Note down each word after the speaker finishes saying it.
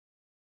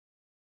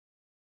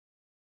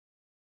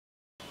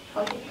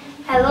Okay.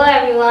 Hello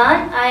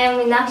everyone, I am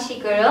Minakshi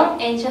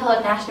Gurung, Angel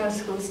National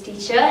School's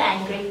teacher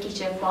and grade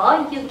teacher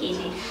for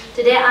UKG.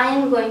 Today I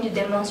am going to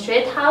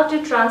demonstrate how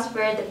to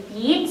transfer the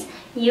beads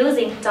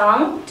using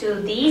tongue to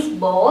these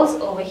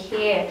balls over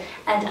here.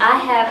 And I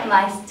have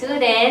my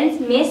students,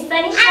 Miss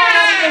Sanish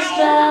and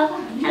Shrestha.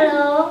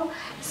 Hello.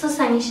 So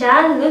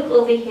Sanisha, look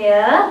over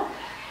here.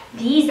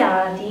 These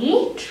are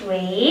the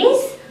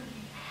trays.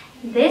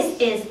 This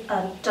is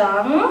a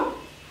tongue.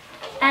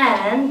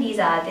 And these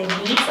are the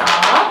beads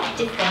of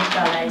different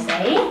colors,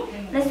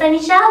 right? Now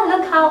Sanisha,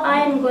 look how I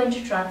am going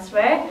to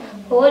transfer.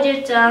 Hold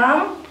your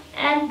tongue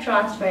and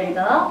transfer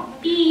the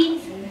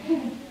beads.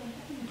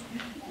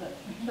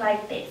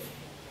 Like this.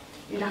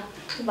 Now,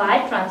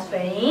 while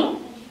transferring,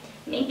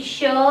 make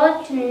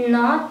sure to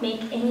not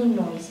make any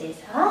noises.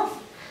 Huh?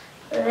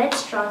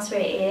 Let's transfer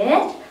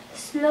it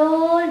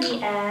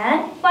slowly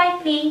and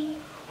quietly.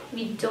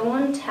 We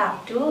don't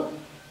have to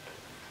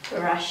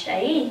rush,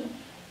 right?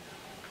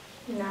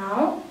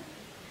 Now,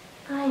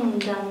 I am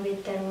done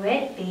with the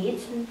red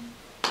beads.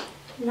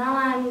 Now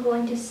I am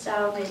going to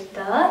start with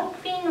the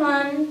green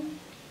one.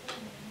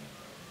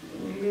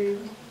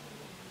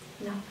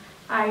 Now,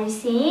 are you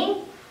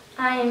seeing?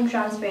 I am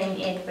transferring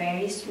it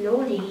very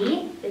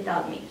slowly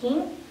without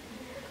making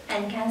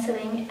and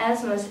cancelling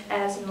as much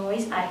as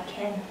noise I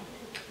can.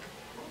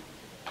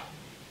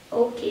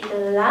 Okay,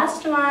 the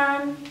last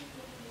one.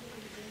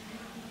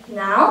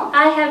 Now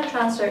I have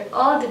transferred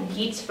all the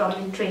beads from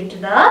the tray to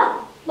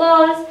the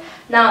balls.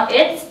 Now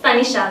it's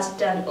Tanisha's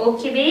turn.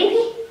 Okay,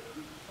 baby?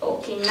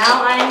 Okay,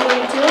 now I am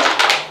going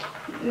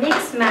to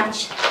mix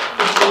match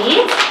the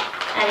beads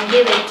and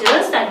give it to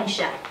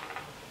Sanisha.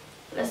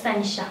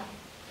 Sanisha.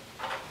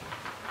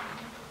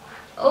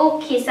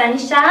 Okay,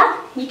 Sanisha,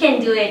 you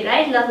can do it,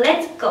 right? Now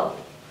let's go.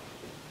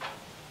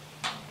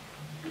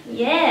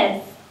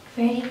 Yes,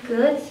 very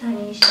good,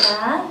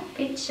 Sanisha.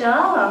 Good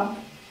job.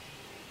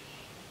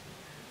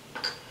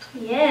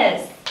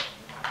 Yes.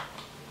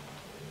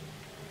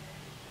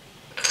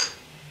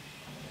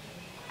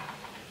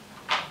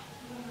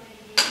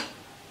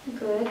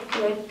 Good,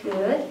 good,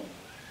 good.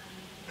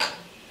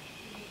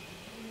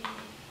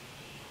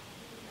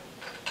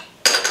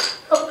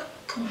 Oh.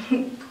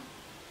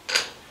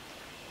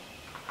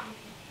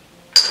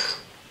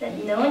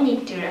 There's no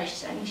need to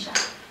rush,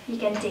 Sanisha. You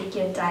can take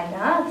your time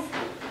now.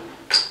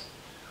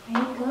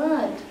 Very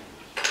good.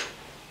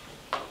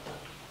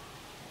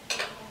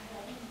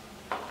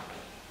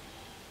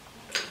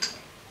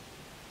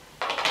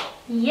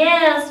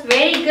 Yes,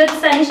 very good,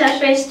 Sanisha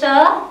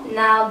Shrestha.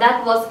 Now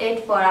that was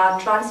it for our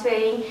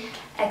transferring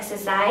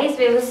exercise.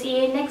 We will see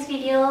you in next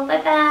video.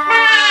 Bye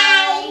bye.